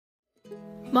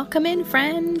Welcome in,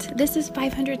 friend. This is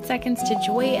 500 Seconds to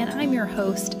Joy, and I'm your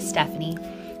host, Stephanie.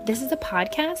 This is a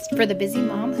podcast for the busy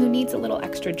mom who needs a little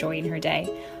extra joy in her day.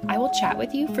 I will chat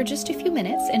with you for just a few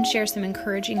minutes and share some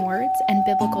encouraging words and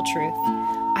biblical truth.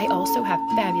 I also have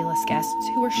fabulous guests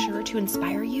who are sure to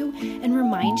inspire you and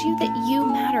remind you that you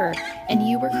matter and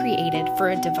you were created for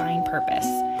a divine purpose.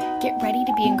 Get ready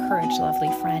to be encouraged,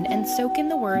 lovely friend, and soak in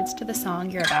the words to the song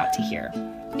you're about to hear.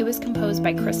 It was composed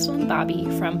by Crystal and Bobby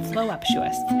from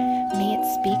Flowuptuous. May it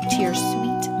speak to your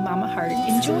sweet mama heart.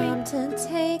 Enjoy. It's time to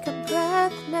take a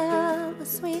breath now, a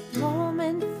sweet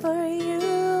moment for you.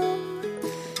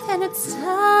 And it's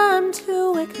time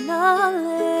to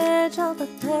acknowledge all the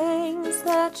things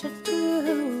that you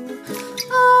do.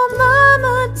 Oh,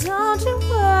 mama, don't you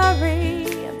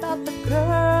worry about the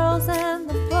girls and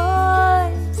the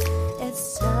boys.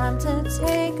 It's time to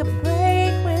take a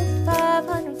break with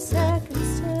 500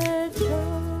 seconds to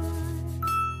joy.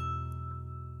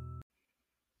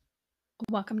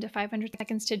 Welcome to 500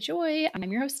 Seconds to Joy. I'm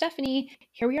your host, Stephanie.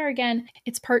 Here we are again.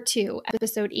 It's part 2,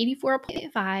 episode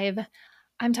 84.5.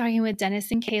 I'm talking with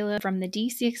Dennis and Kayla from the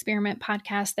DC Experiment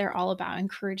podcast. They're all about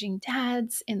encouraging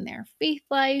dads in their faith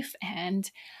life and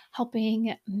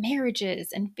helping marriages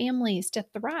and families to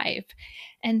thrive.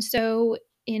 And so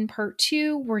in part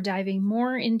 2, we're diving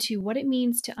more into what it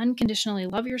means to unconditionally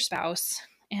love your spouse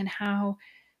and how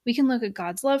we can look at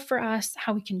God's love for us,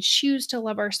 how we can choose to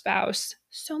love our spouse.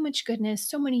 So much goodness,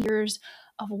 so many years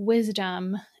of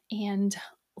wisdom and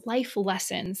life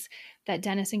lessons that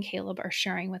Dennis and Caleb are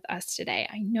sharing with us today.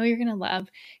 I know you're going to love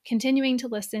continuing to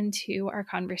listen to our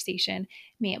conversation.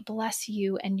 May it bless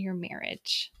you and your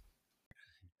marriage.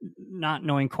 Not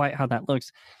knowing quite how that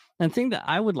looks. And the thing that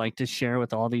I would like to share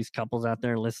with all these couples out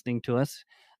there listening to us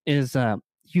is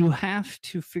you have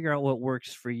to figure out what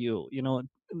works for you. You know,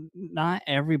 not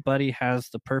everybody has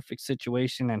the perfect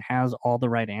situation and has all the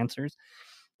right answers.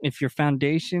 If your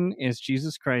foundation is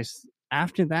Jesus Christ,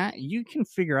 after that, you can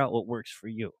figure out what works for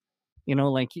you. You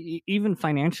know, like even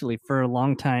financially for a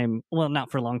long time, well, not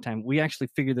for a long time. We actually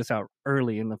figured this out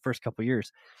early in the first couple of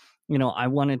years. You know, I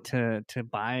wanted to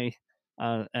buy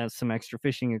some extra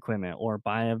fishing equipment or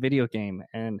buy a video game.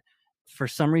 And for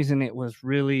some reason, it was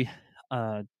really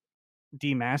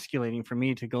demasculating for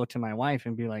me to go to my wife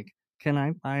and be like, can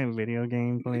I buy a video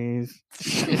game, please?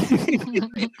 You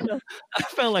know, I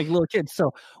felt like a little kid.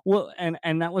 So, well,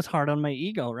 and that was hard on my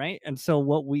ego, right? And so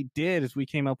what we did is we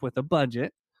came up with a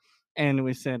budget. And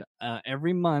we said,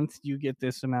 every month you get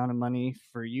this amount of money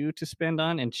for you to spend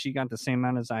on, and she got the same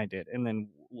amount as I did. And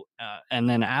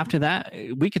then after that,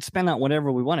 we could spend out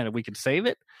whatever we wanted. We could save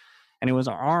it, and it was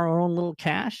our own little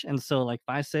cash. And so, like, if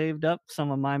I saved up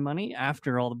some of my money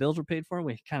after all the bills were paid for,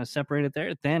 we kind of separated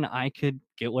there. Then I could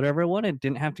get whatever I wanted.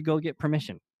 Didn't have to go get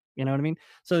permission. You know what I mean?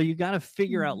 So you got to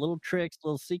figure out little tricks,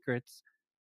 little secrets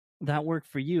that work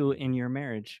for you in your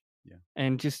marriage. Yeah.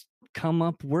 And just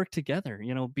work together,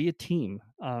 you know, be a team,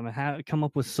 come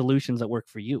up with solutions that work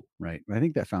for you. Right. I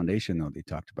think that foundation though they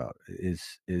talked about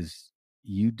is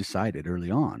you decided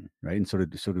early on, right? And so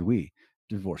did we.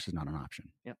 Divorce is not an option.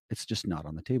 Yep. It's just not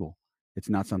on the table. It's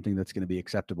not something that's going to be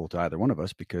acceptable to either one of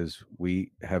us because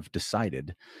we have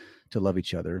decided to love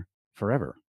each other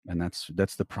forever. And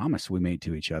that's the promise we made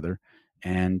to each other.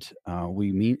 And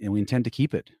we intend to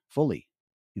keep it fully.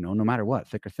 You know, no matter what,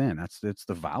 thick or thin, that's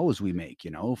the vows we make,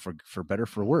 you know, for better,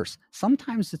 for worse.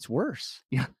 Sometimes it's worse.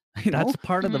 Yeah. That's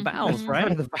part of the vows, right?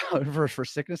 Part of the vow for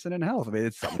sickness and in health. I mean,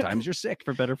 it's sometimes you're sick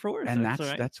for better, for worse. And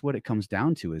that's what it comes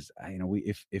down to is, you know,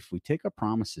 if we take our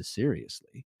promises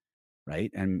seriously,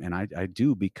 right. And I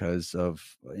do because of,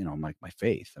 you know, my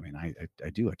faith. I mean, I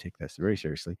take that very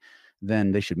seriously,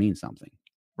 then they should mean something.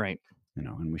 Right. You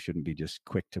know, and we shouldn't be just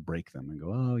quick to break them and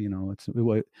go, oh, you know,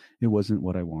 it wasn't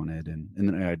what I wanted. And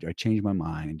then I changed my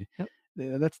mind. Yep.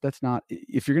 That's not,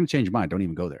 if you're going to change your mind, don't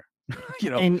even go there.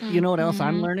 You know, and you know what else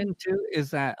I'm learning too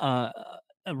is that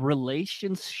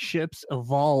relationships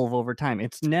evolve over time.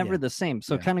 It's never the same.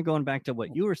 So kind of going back to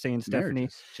what you were saying, Stephanie,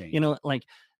 you know, like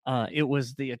it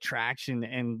was the attraction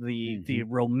and the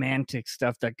romantic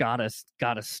stuff that got us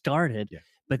started. Yeah.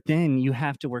 But then you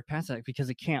have to work past that because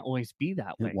it can't always be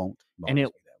that way. It won't. And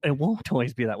it won't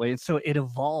always be that way. And so it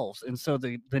evolves. And so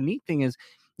the neat thing is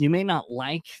you may not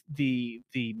like the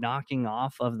knocking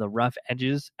off of the rough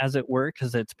edges, as it were,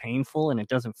 because it's painful and it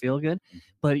doesn't feel good.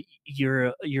 But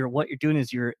you're what you're doing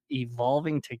is you're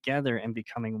evolving together and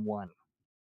becoming one.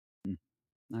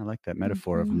 I like that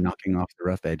metaphor of knocking off the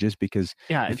rough edges because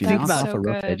if you knock off the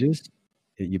rough edges,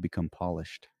 you become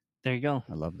polished. There you go.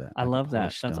 I love that. I love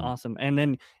that. That's awesome. And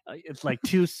then it's like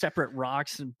two separate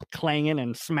rocks clanging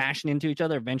and smashing into each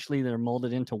other. Eventually, they're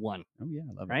molded into one. Oh, yeah.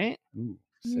 I love it. Right? Ooh.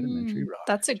 cinnamon tree rock.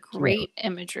 That's a Yeah, great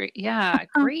imagery. Yeah,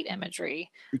 great imagery.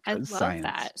 I because love science.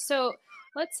 that. So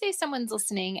let's say someone's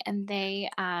listening and they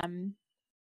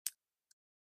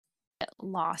get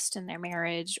lost in their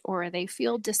marriage, or they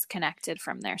feel disconnected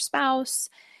from their spouse.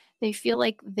 They feel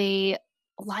like the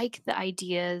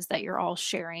ideas that you're all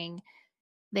sharing.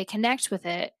 They connect with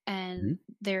it and Mhm,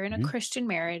 they're in a mhm. Christian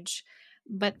marriage,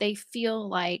 but they feel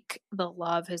like the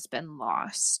love has been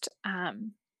lost.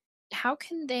 How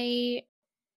can they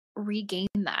regain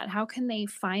that? How can they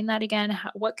find that again?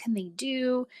 What can they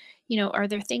do? Are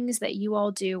there things that you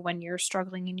all do when you're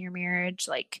struggling in your marriage,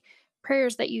 like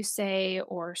prayers that you say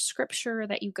or scripture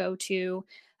that you go to,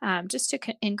 just to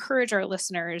encourage our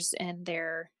listeners in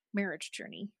their marriage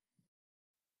journey?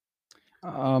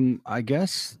 I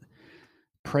guess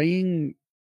praying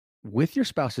with your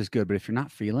spouse is good, but if you're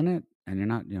not feeling it and you're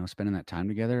not, spending that time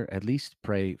together, at least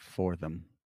pray for them,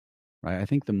 right? I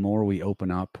think the more we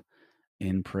open up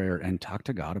in prayer and talk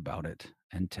to God about it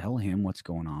and tell him what's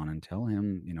going on and tell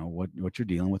him, what you're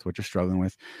dealing with, what you're struggling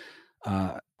with,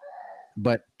 uh,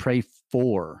 but pray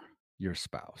for your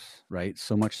spouse, right?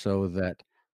 So much so that,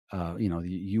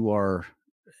 you are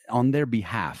on their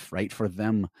behalf, right? For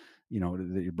them,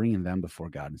 that you're bringing them before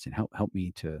God and saying, help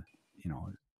me to, you know,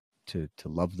 to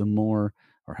love them more,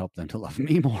 or help them to love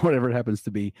me more, whatever it happens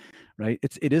to be, right?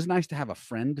 It is nice to have a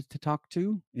friend to talk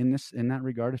to in that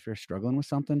regard. If you're struggling with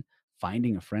something,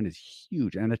 finding a friend is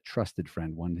huge, and a trusted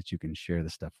friend, one that you can share the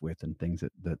stuff with and things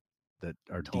that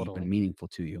are deep and Totally. meaningful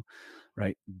to you,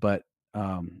 right? But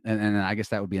and I guess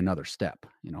that would be another step,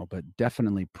 but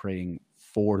definitely praying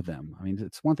for them. I mean,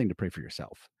 it's one thing to pray for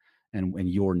yourself and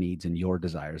your needs and your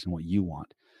desires and what you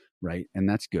want, right? And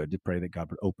that's good to pray that God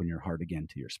would open your heart again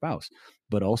to your spouse,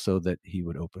 but also that he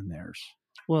would open theirs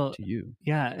Well, to you.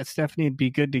 yeah, Stephanie, it'd be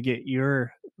good to get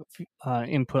your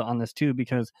input on this too,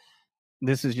 because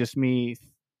this is just me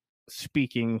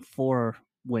speaking for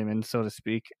women, so to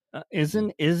speak.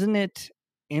 Isn't it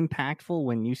impactful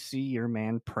when you see your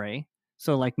man pray?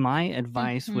 So, like, my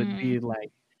advice would Hmm. be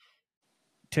like,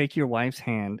 take your wife's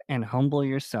hand and humble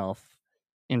yourself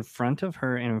in front of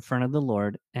her and in front of the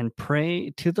Lord and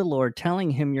pray to the Lord, telling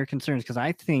him your concerns. Because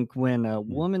I think when a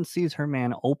Mm, woman sees her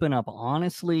man open up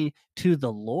honestly to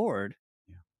the Lord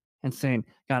yeah. and saying,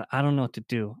 God, I don't know what to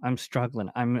do. I'm struggling.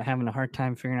 I'm having a hard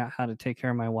time figuring out how to take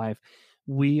care of my wife.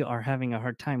 We are having a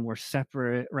hard time. We're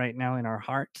separate right now in our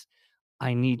hearts.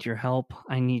 I need your help.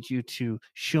 I need you to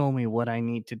show me what I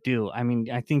need to do. I mean,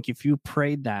 I think if you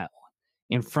prayed that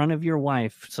in front of your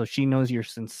wife so she knows your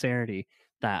sincerity,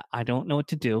 that I don't know what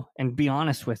to do, and be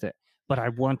honest with it, but I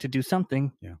want to do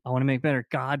something. Yeah. I want to make better.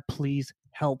 God, please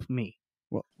help me.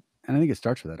 Well, and I think it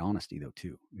starts with that honesty, though,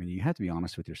 too. I mean, you have to be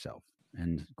honest with yourself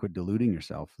and quit deluding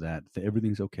yourself that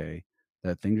everything's okay,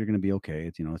 that things are going to be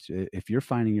okay. If you're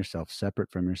finding yourself separate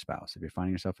from your spouse, if you're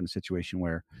finding yourself in a situation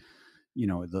where,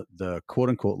 the quote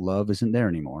unquote love isn't there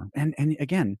anymore, and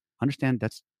again, understand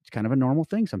that's kind of a normal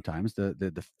thing sometimes.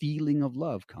 The feeling of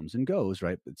love comes and goes,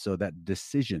 right? But so that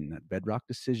decision, that bedrock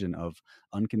decision of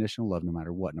unconditional love, no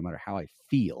matter what, no matter how I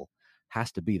feel,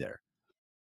 has to be there.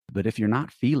 But if you're not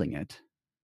feeling it,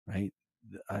 right?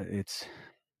 It's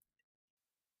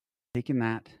taking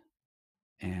that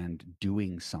and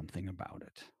doing something about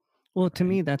it, Well, to right?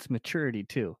 me, that's maturity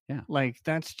too. Yeah, Like,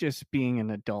 that's just being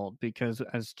an adult, because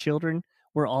as children,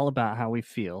 we're all about how we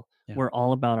feel. yeah, We're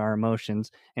all about our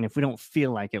emotions. And if we don't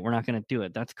feel like it, we're not going to do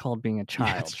it. That's called being a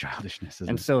yeah. It's child. childishness,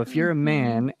 And isn't so if you're a Hmm.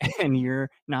 man and you're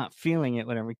not feeling it,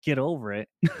 whatever, get over it.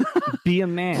 Be a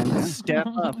man, it? step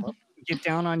up, get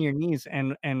down on your knees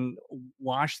and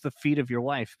wash the feet of your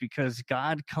wife, because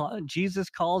Jesus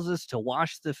calls us to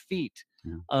wash the feet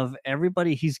Yeah, of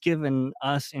everybody he's given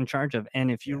us in charge of.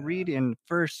 And if you yeah, read in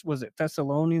first, was it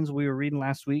Thessalonians we were reading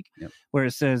last week, yep, where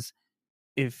it says,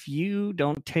 if you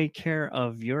don't take care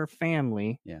of your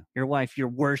family, yeah. your wife, you're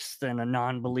worse than a Worse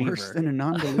non-believer. than a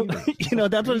non-believer. So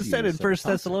That's what it crazy said that in it First talks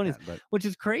like Thessalonians, that, but which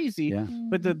is crazy. yeah,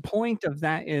 But the point of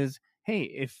that is, hey,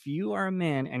 if you are a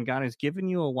man and God has given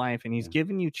you a wife and he's yeah,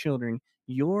 given you children,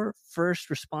 your first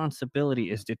responsibility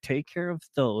yeah, is to take care of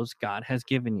those God has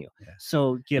given you. yeah.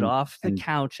 So get And off the and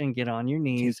couch and get on your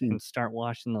knees taking and start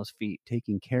washing those feet.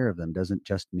 taking care of them doesn't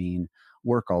just mean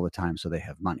work all the time so they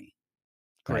have money.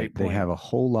 Right? Great They point. have a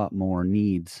whole lot more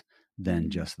needs than Hmm.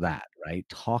 just that, right?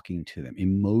 Talking to them,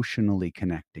 emotionally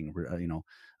connecting,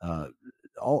 uh,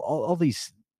 all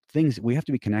these things. We have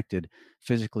to be connected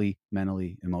physically,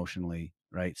 mentally, emotionally,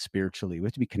 right? Spiritually. We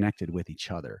have to be connected with each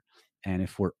other. And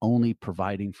if we're only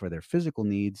providing for their physical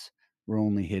needs, we're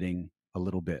only hitting a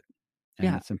little bit. And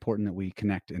Yeah, it's important that we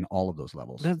connect in all of those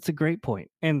levels. that's a great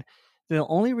point. And the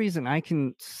only reason I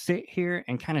can sit here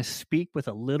and kind of speak with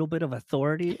a little bit of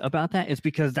authority about that is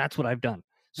because that's what I've done.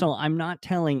 So I'm not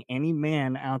telling any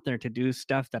man out there to do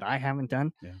stuff that I haven't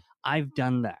done. Yeah. I've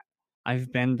done that.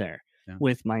 I've been there Yeah.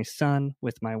 with my son,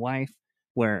 with my wife,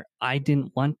 where I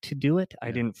didn't want to do it. I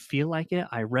Yeah. didn't feel like it.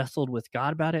 I wrestled with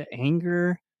God about it,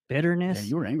 anger, bitterness. Yeah,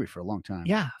 you were angry for a long time.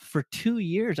 Yeah, for 2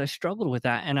 years I struggled with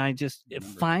that, and I just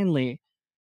finally,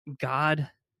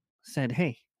 God said,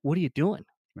 "Hey, what are you doing?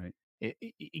 Right.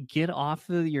 Get off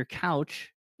of your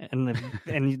couch and the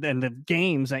and the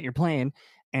games that you're playing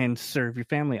and serve your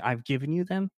family. I've given you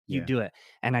them. You Yeah. do it."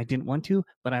 And I didn't want to,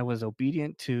 but I was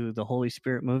obedient to the Holy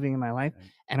Spirit moving in my life,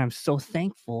 Right. and I'm so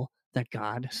thankful that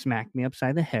God smacked me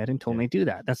upside the head and told Yeah. me to do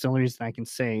that. That's the only reason I can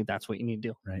say that's what you need to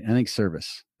do. Right. I think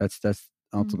service. That's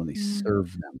ultimately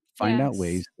serve them. Find out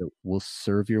ways that will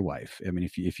serve your wife. I mean,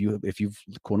 if you've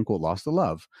quote unquote lost the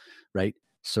love, right?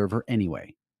 Serve her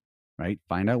anyway. Right.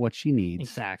 Find out what she needs.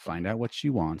 Exactly. Find out what she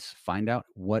wants. Find out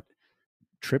what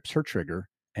trips her trigger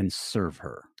and serve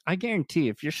her. I guarantee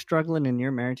if you're struggling in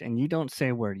your marriage and you don't say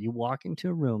a word, you walk into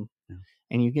a room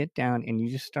and you get down and you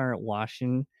just start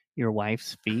washing your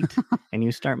wife's feet and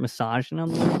you start massaging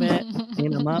them a little bit,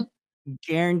 clean them up,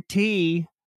 guarantee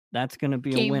that's going to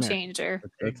be a winner. Game changer.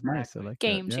 That's nice. I like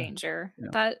Game that. Yeah. changer. Yeah.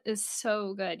 That is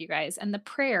so good, you guys. And the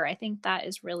prayer, I think that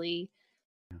is really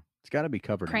It's got to be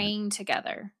covered. praying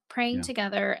together,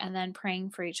 and then praying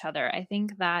for each other. I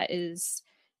think that is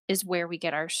where we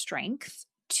get our strength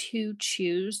to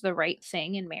choose the right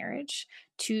thing in marriage,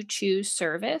 to choose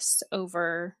service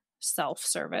over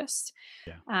self-service.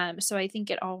 Yeah. So I think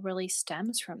it all really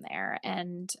stems from there.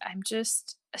 And I'm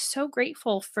just so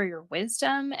grateful for your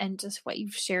wisdom and just what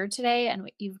you've shared today.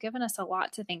 And you've given us a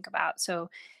lot to think about.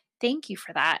 So thank you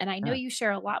for that. And I know you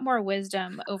share a lot more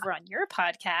wisdom over on your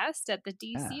podcast at the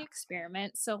DC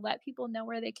Experiment. So let people know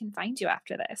where they can find you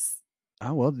after this.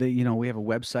 Oh, well, we have a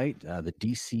website, the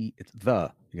DC, you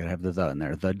got to have the in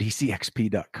there,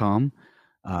 thedcxp.com.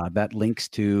 That links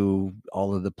to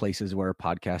all of the places where a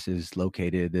podcast is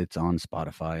located. It's on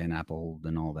Spotify and Apple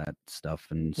and all that stuff.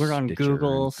 And we're on Stitcher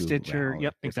Google, Stitcher.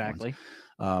 Yep, exactly.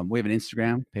 We have an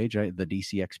Instagram page, right? The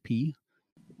DCXP.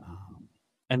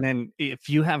 And then if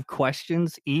you have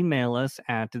questions, email us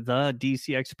at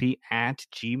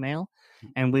thedcxp@gmail.com.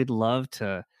 And we'd love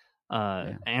to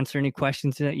answer any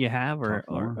questions that you have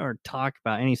or talk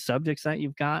about any subjects that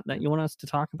you've got that you want us to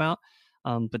talk about.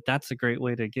 But that's a great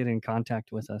way to get in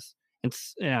contact with us.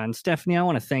 And Stephanie, I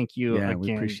want to thank you again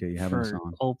we appreciate you having us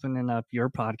on. Opening up your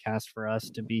podcast for us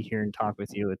to be here and talk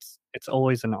with you. It's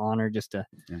always an honor just to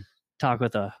talk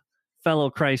with a fellow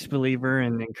Christ believer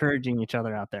and encouraging each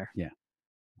other out there.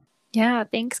 Yeah,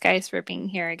 thanks guys for being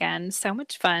here again. So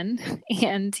much fun.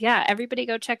 And everybody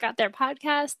go check out their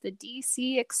podcast, The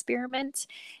DC Experiment.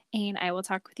 And I will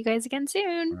talk with you guys again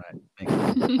soon. All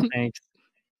right. Thanks.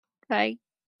 Bye.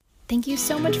 Thank you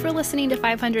so much for listening to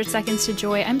 500 Seconds to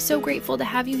Joy. I'm so grateful to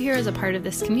have you here as a part of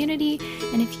this community.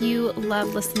 And if you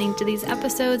love listening to these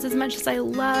episodes as much as I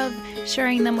love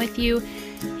sharing them with you,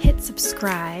 hit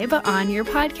subscribe on your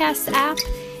podcast app.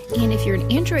 And if you're an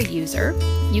Android user,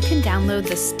 you can download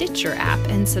the Stitcher app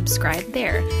and subscribe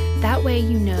there. That way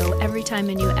you know every time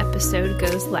a new episode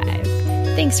goes live.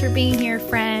 Thanks for being here,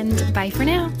 friend. Bye for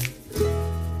now.